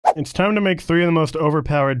It's time to make 3 of the most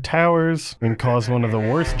overpowered towers and cause one of the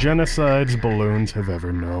worst genocides Bloons have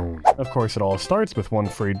ever known. Of course, it all starts with 1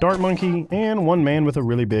 free dart monkey and 1 man with a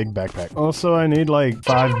really big backpack. Also, I need like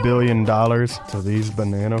 $5 billion. So these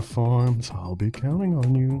banana farms, I'll be counting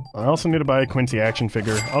on you. I also need to buy a Quincy action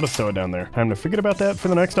figure. I'll just throw it down there. Time to forget about that for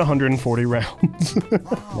the next 140 rounds.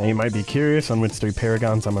 Now you might be curious on which 3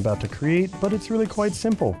 paragons I'm about to create, but it's really quite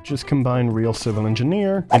simple. Just combine real civil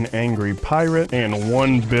engineer, an angry pirate, and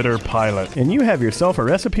 1 bitter pilot. And you have yourself a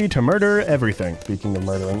recipe to murder everything. Speaking of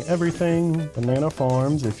murdering everything, banana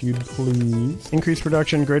farms, if you'd please. Increase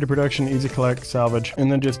production, greater production, easy collect, salvage,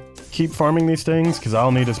 and then just keep farming these things, because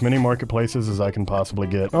I'll need as many marketplaces as I can possibly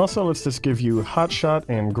get. Also, let's just give you Hot Shot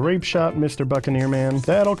and Grape Shot, Mr. Buccaneer Man.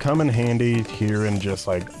 That'll come in handy here in just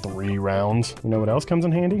like 3 rounds. You know what else comes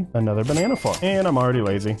in handy? Another banana farm. And I'm already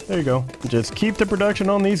lazy. There you go. Just keep the production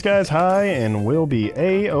on these guys high and we'll be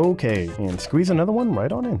A-okay. And squeeze another one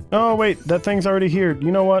right on in. Oh wait, that thing's already here.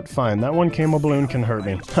 You know what? Fine, that 1 camo balloon can hurt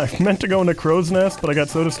me. I meant to go into Crow's Nest, but I got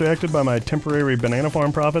so distracted by my temporary banana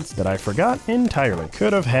farm profits that I forgot entirely.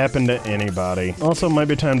 Could have happened to anybody. Also, might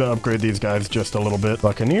be time to upgrade these guys just a little bit.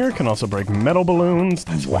 Buccaneer can also break metal balloons.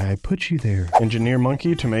 That's why I put you there. Engineer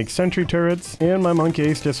monkey to make sentry turrets. And my monkey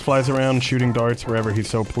ace just flies around shooting darts wherever he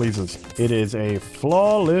so pleases. It is a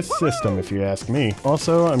flawless system, if you ask me.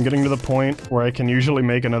 Also, I'm getting to the point where I can usually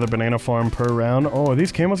make another banana farm per round. Oh, are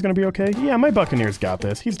these camos gonna be okay? Yeah, my Buccaneer's got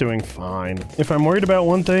this. He's doing fine. If I'm worried about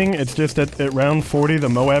one thing, it's just that at round 40, the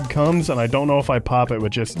Moab comes, and I don't know if I pop it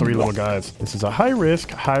with just 3 little guys. This is a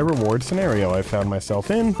high-risk, high-reward scenario I found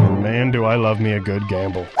myself in, and man, do I love me a good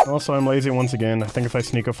gamble. Also, I'm lazy once again. I think if I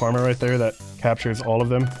sneak a farmer right there, that captures all of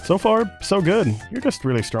them. So far, so good. You're just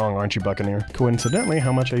really strong, aren't you, Buccaneer? Coincidentally,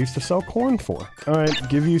 how much I used to sell corn for. Alright,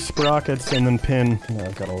 give you sprockets and then pin. Now,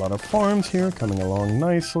 I've got a lot of farms here coming along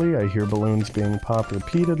nicely. I hear balloons being popped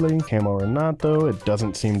repeatedly. Camo or not, though, it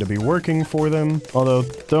doesn't seem to be working for them. Although,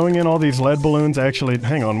 throwing in all these lead balloons actually...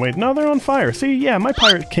 Hang on, wait. No, they're on fire. See, yeah, my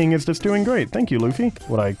Pirate King is just doing great. Thank you, Luffy.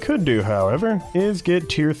 What I could do, however, is get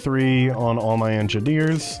tier 3 on all my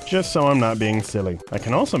engineers, just so I'm not being silly. I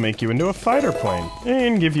can also make you into a fighter plane,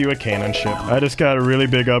 and give you a cannon ship. I just got really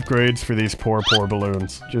big upgrades for these poor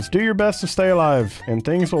balloons. Just do your best to stay alive, and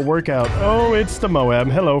things will work out. Oh, it's the Moab.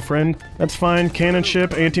 Hello, friend. That's fine. Cannon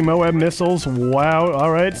ship, anti-Moab missiles. Wow.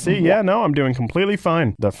 Alright, see, yeah, no, I'm doing completely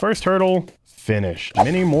fine. The first hurdle... finished.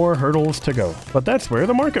 Many more hurdles to go. But that's where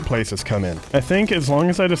the marketplaces come in. I think as long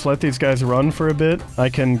as I just let these guys run for a bit, I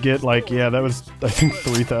can get like, yeah, that was, I think,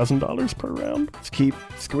 $3,000 per round. Let's keep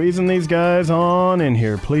squeezing these guys on in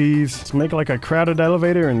here, please. Let's make like a crowded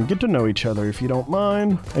elevator and get to know each other if you don't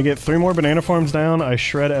mind. I get 3 more banana farms down, I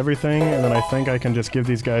shred everything, and then I think I can just give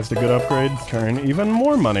these guys the good upgrades, turn even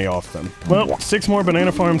more money off them. Well, 6 more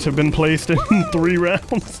banana farms have been placed in 3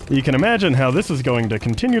 rounds. You can imagine how this is going to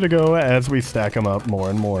continue to go as we stack them up more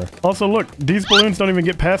and more. Also, look, these balloons don't even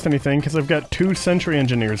get past anything because I've got 2 sentry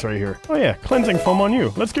engineers right here. Oh yeah, cleansing foam on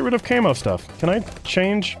you. Let's get rid of camo stuff. Can I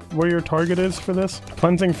change where your target is for this?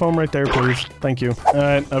 Cleansing foam right there, please. Thank you.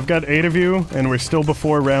 Alright, I've got 8 of you, and we're still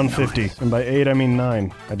before round 50. And by 8, I mean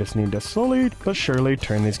 9. I just need to slowly but surely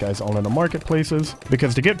turn these guys all into marketplaces.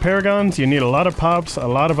 Because to get paragons, you need a lot of pops, a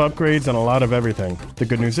lot of upgrades, and a lot of everything. The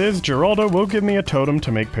good news is, Geraldo will give me a totem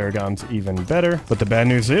to make paragons even better. But the bad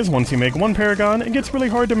news is, once you make one paragon, it gets really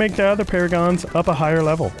hard to make the other paragons up a higher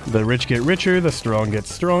level. The rich get richer, the strong get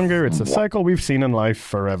stronger. It's a cycle we've seen in life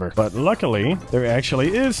forever. But luckily, there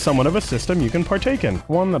actually is somewhat of a system you can partake in.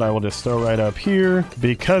 One that I will just throw right up here,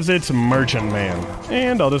 because it's Merchant Man.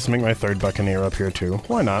 And I'll just make my 3rd Buccaneer up here too.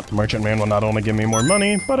 Why not? Merchant Man will not only give me more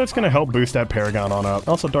money, but it's gonna help boost that paragon on up.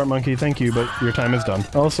 Also, Dart Monkey, thank you, but your time is done.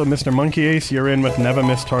 Also, Mr. Monkey Ace, you're in with never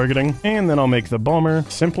miss targeting. And then I'll make the Bomber,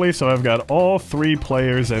 simply so I've got all 3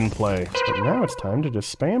 players in play. But now it's time to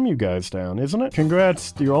just spam you guys down, isn't it?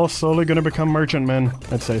 Congrats, you're all slowly gonna become merchant men.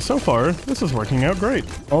 I'd say so far, this is working out great.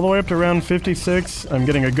 All the way up to round 56, I'm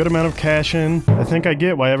getting a good amount of cash in. I think I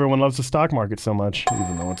get why everyone loves the stock market so much,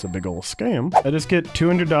 even though it's a big old scam. I just get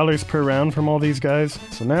 $200 per round from all these guys.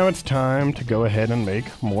 So now it's time to go ahead and make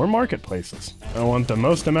more marketplaces. I want the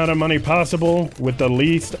most amount of money possible with the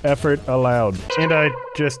least effort allowed. And I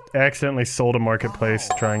just accidentally sold a marketplace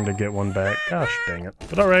trying to get one back. Gosh dang it.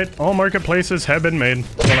 But alright, all marketplaces have been made.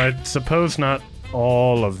 Well, I suppose not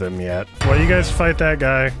all of them yet. While you guys fight that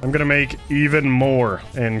guy, I'm gonna make even more.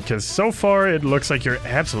 And because so far it looks like you're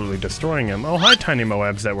absolutely destroying him. Oh, hi, tiny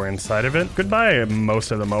Moabs that were inside of it. Goodbye,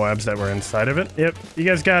 most of the Moabs that were inside of it. Yep, you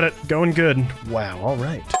guys got it. Going good. Wow, all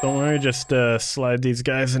right. Don't worry, just slide these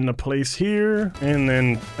guys into place here and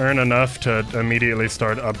then earn enough to immediately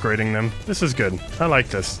start upgrading them. This is good. I like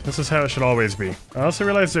this. This is how it should always be. I also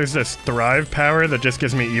realized there's this Thrive power that just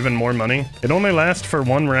gives me even more money. It only lasts for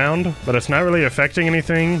 1 round, but it's not really affecting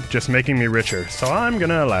anything, just making me richer. So I'm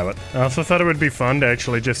gonna allow it. I also thought it would be fun to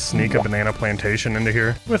actually just sneak a banana plantation into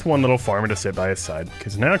here with one little farmer to sit by his side.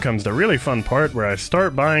 Because now comes the really fun part where I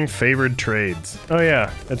start buying favored trades. Oh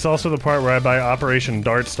yeah, it's also the part where I buy Operation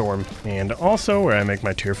Dartstorm, and also where I make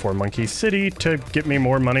my tier 4 Monkey City to get me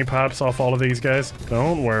more money pops off all of these guys.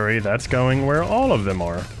 Don't worry, that's going where all of them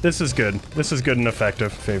are. This is good. This is good and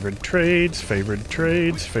effective. Favored trades, favored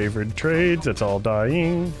trades, favored trades. It's all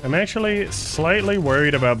dying. I'm actually slightly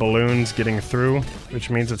worried about Bloons getting through, which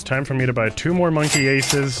means it's time for me to buy 2 more Monkey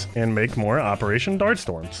Aces and make more Operation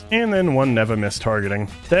Dartstorms. And then 1 Never Miss Targeting.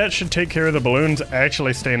 That should take care of the Bloons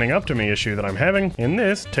actually standing up to me issue that I'm having, and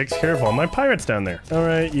this takes care of all my pirates down there.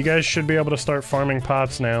 Alright, you guys should be able to start farming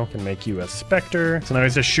pops now. Can make you a Spectre. So now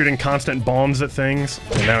he's just shooting constant bombs at things.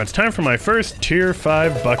 And now it's time for my first tier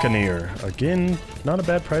 5 Buccaneer. Again, not a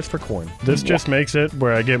bad price for coin. This just makes it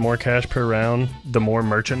where I get more cash per round the more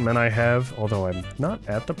merchantmen I have, although I'm not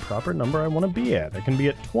at the proper number I want to be at. I can be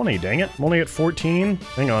at 20, dang it. I'm only at 14.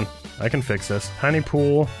 Hang on, I can fix this. Tiny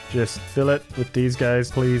pool, just fill it with these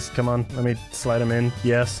guys, please. Come on, let me slide them in.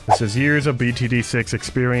 Yes, this is years of BTD6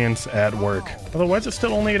 experience at work. Otherwise, it's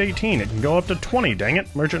still only at 18. It can go up to 20, dang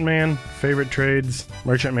it. Merchantman, favorite trades,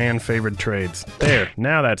 merchantman, favored trades. There,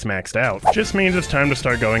 now that's maxed out. Just means it's time to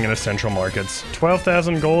start going into central markets.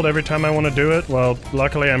 12,000 gold every time I want to do it. Well,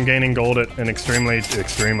 luckily I'm gaining gold at an extremely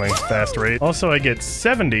fast rate. Also, I get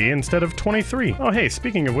 70 instead of 23. Oh, hey,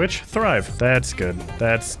 speaking of which, Thrive. That's good.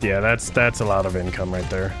 That's a lot of income right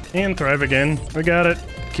there. And Thrive again. We got it.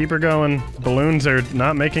 Keep her going. Bloons are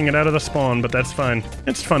not making it out of the spawn, but that's fine.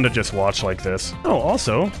 It's fun to just watch like this. Oh,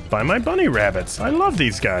 also, buy my bunny rabbits. I love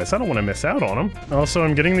these guys. I don't want to miss out on them. Also,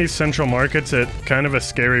 I'm getting these central markets at kind of a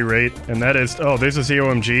scary rate, and that is... Oh, there's a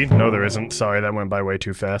ZOMG. No, there isn't. Sorry, that went by way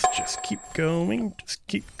too fast. Just keep going. Just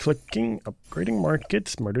keep clicking. Upgrading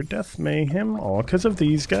markets. Murder, death, mayhem. All because of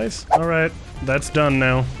these guys. All right, that's done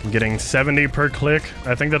now. I'm getting 70 per click.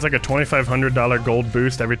 I think that's like a $2,500 gold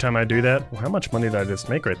boost every time I do that. Well, how much money did I just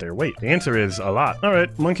make right there? Wait, the answer is a lot. All right,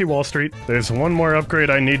 Monkey Wall Street. There's 1 more upgrade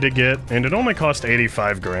I need to get, and it only cost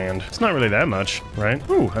 85 grand. It's not really that much, right?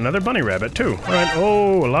 Ooh, another bunny rabbit too. All right,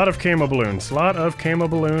 oh, a lot of camo balloons. Lot of camo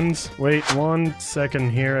balloons. Wait 1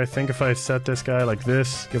 second here. I think if I set this guy like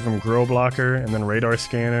this, give him grow blocker, and then radar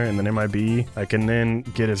scanner, and then MIB, I can then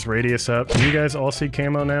get his radius up. Can you guys all see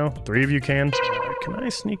camo now? 3 of you can. Can I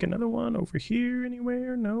sneak another one over here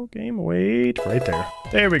anywhere? No, game, wait, right there.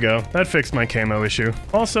 There we go. That fixed my camo issue.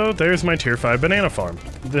 Also, there's my tier 5 banana farm.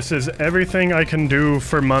 This is everything I can do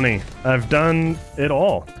for money. I've done it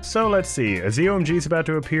all. So let's see, a ZOMG is about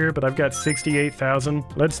to appear, but I've got 68,000.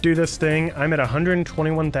 Let's do this thing. I'm at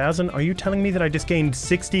 121,000. Are you telling me that I just gained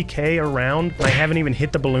 60k a round and I haven't even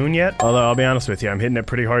hit the balloon yet? Although, I'll be honest with you, I'm hitting it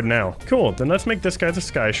pretty hard now. Cool, then let's make this guy the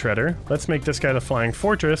Sky Shredder. Let's make this guy the Flying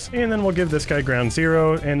Fortress, and then we'll give this guy ground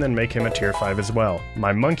 0, and then make him a tier 5 as well.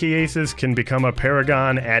 My Monkey Aces can become a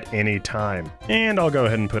Paragon at any time. And I'll go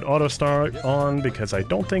ahead and put Auto Star on, because I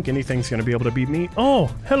don't think anything's gonna be able to beat me.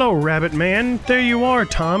 Oh, hello, Rabbit Man. There you are,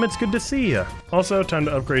 Tom. It's good to see ya. Also, time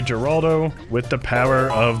to upgrade Geraldo with the power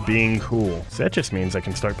of being cool. So that just means I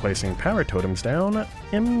can start placing power totems down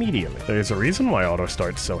immediately. There's a reason why Auto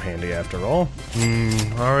Start's so handy after all.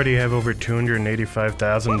 I already have over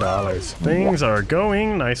 $285,000. Things are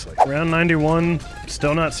going nicely. Round 91,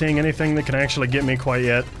 still not seeing anything that can actually get me quite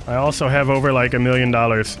yet. I also have over like $1 million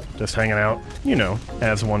just hanging out, you know,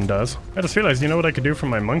 as one does. I just realized, you know what I could do for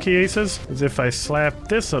my Monkey Aces? Is if I slap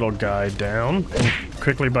this little guy down and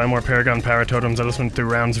quickly buy more Paragon power totems. I just went through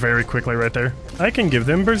rounds very quickly right there. I can give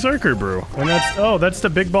them Berserker Brew. And that's, oh, that's the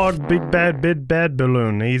big bad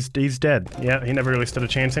balloon. He's dead. Yeah, he never really stood a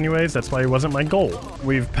chance anyways. That's why he wasn't my goal.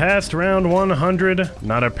 We've passed round 100.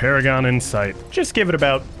 Not a Paragon in sight. Just give it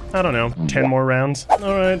about, I don't know, 10 more rounds.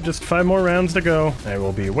 Alright, just 5 more rounds to go. I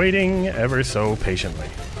will be waiting ever so patiently.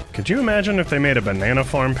 Could you imagine if they made a banana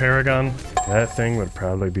farm Paragon? That thing would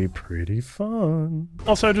probably be pretty fun.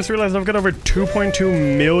 Also, I just realized I've got over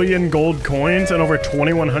 2.2 million gold coins and over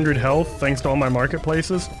 2,100 health thanks to all my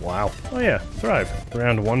marketplaces. Wow. Oh yeah, Thrive.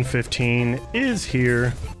 Round 115 is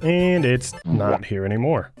here, and it's not here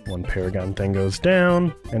anymore. One Paragon thing goes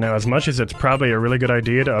down, and now as much as it's probably a really good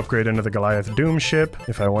idea to upgrade into the Goliath Doom ship,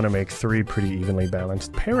 if I want to make 3 pretty evenly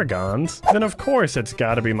balanced Paragons, then of course it's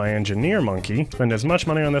gotta be my Engineer Monkey. Spend as much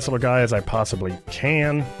money on this little guy as I possibly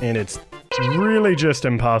can, and it's really just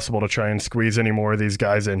impossible to try and squeeze any more of these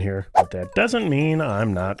guys in here. But that doesn't mean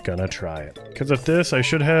I'm not gonna try it. Because with this, I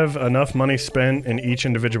should have enough money spent in each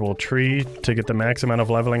individual tree to get the max amount of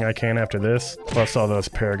leveling I can after this, plus all those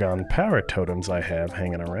Paragon Power Totems I have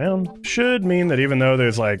hanging around. Should mean that even though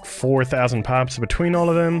there's like 4,000 pops between all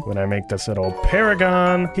of them, when I make this little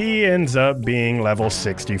Paragon, he ends up being level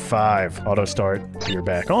 65. Auto start, you're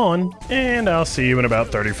back on, and I'll see you in about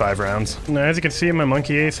 35 rounds. Now, as you can see, my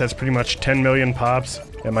Monkey Ace has pretty much 10 million pops,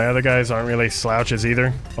 and my other guys aren't really slouches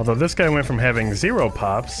either. Although this guy went from having 0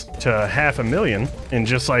 pops to 500,000 in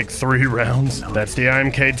just like 3 rounds. That's the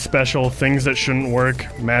ImCade special, things that shouldn't work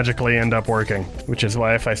magically end up working. Which is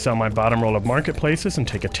why if I sell my bottom roll of marketplaces and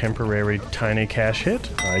take a temporary tiny cash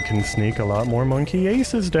hit, I can sneak a lot more Monkey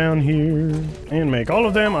Aces down here. And make all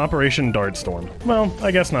of them Operation Dartstorm. Well,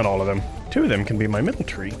 I guess not all of them. 2 of them can be my middle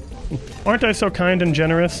tree. Aren't I so kind and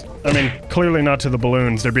generous? I mean, clearly not to the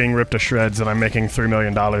Bloons. They're being ripped to shreds and I'm making $3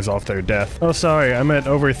 million off their death. Oh, sorry, I'm at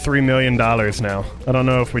over $3 million now. I don't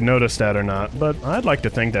know if we noticed that or not, but I'd like to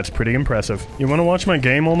think that's pretty impressive. You want to watch my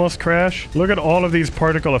game almost crash? Look at all of these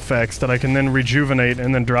particle effects that I can then rejuvenate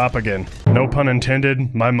and then drop again. No pun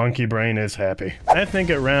intended, my monkey brain is happy. I think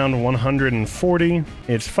at round 140,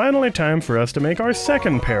 it's finally time for us to make our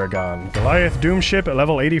second Paragon. Goliath Doom ship at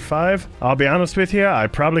level 85. I'll be honest with you, I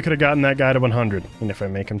probably could have gotten that guy to 100. And if I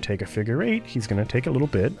make him take a figure 8, he's gonna take a little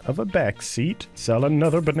bit of a back seat. Sell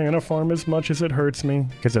another banana farm as much as it hurts me.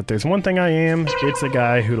 Because if there's one thing I am, it's a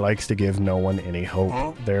guy who likes to give no one any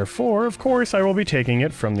hope. Therefore, of course, I will be taking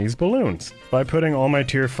it from these Bloons. By putting all my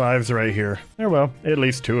tier 5s right here. Or well, at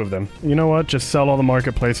least 2 of them. You know what? Just sell all the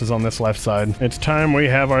marketplaces on this left side. It's time we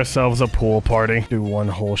have ourselves a pool party. Do one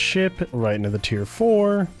whole ship right into the tier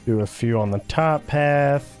 4. Do a few on the top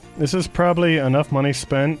path. This is probably enough money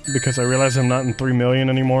spent because I realize I'm not in 3 million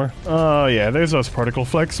anymore. Oh yeah, there's those particle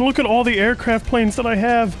flecks. Look at all the aircraft planes that I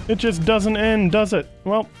have. It just doesn't end, does it?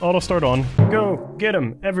 Well, auto start on. Go, get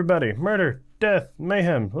them, everybody. Murder, death,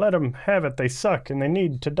 mayhem, let them have it. They suck and they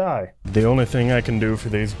need to die. The only thing I can do for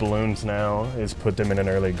these Bloons now is put them in an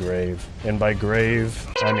early grave. And by grave,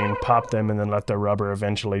 I mean pop them and then let the rubber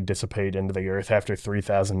eventually dissipate into the earth after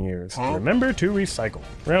 3,000 years. Remember to recycle.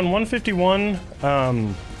 Round 151,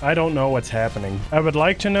 I don't know what's happening. I would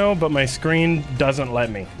like to know, but my screen doesn't let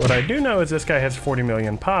me. What I do know is this guy has 40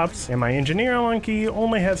 million pops, and my Engineer Monkey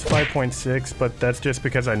only has 5.6, but that's just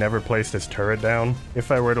because I never placed his turret down.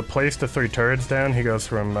 If I were to place the 3 turrets down, he goes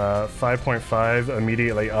from 5.5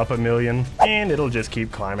 immediately up a million, and it'll just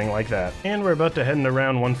keep climbing like that. And we're about to head into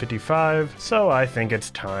round 155, so I think it's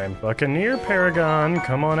time. Buccaneer Paragon,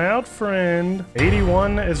 come on out, friend.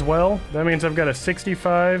 81 as well. That means I've got a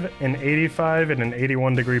 65, an 85, and an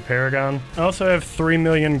 81 degree Paragon. I also have 3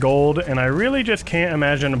 million gold, and I really just can't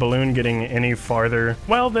imagine a balloon getting any farther,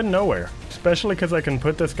 well, than nowhere. Especially because I can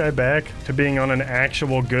put this guy back to being on an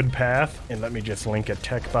actual good path. And let me just link a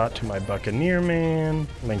tech bot to my Buccaneer man,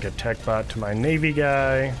 link a tech bot to my Navy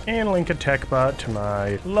guy, and link a tech bot to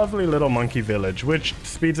my lovely little monkey village, which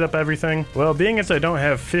speeds up everything. Well, being as I don't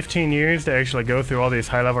have 15 years to actually go through all these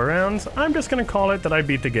high-level rounds, I'm just gonna call it that I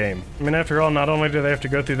beat the game. I mean, after all, not only do they have to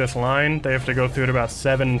go through this line, they have to go through it about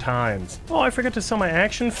 7 times. Oh, I forgot to sell my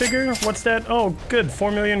action figure? What's that? Oh, good,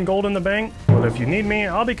 4 million gold in the bank. Well, if you need me,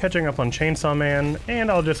 I'll be catching up on Chainsaw Man,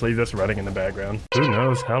 and I'll just leave this running in the background. Who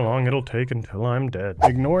knows how long it'll take until I'm dead.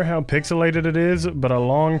 Ignore how pixelated it is, but a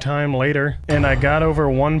long time later, and I got over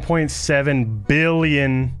 1.7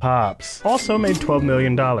 billion pops. Also made $12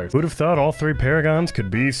 million. Who'd have thought all 3 Paragons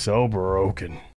could be so broken?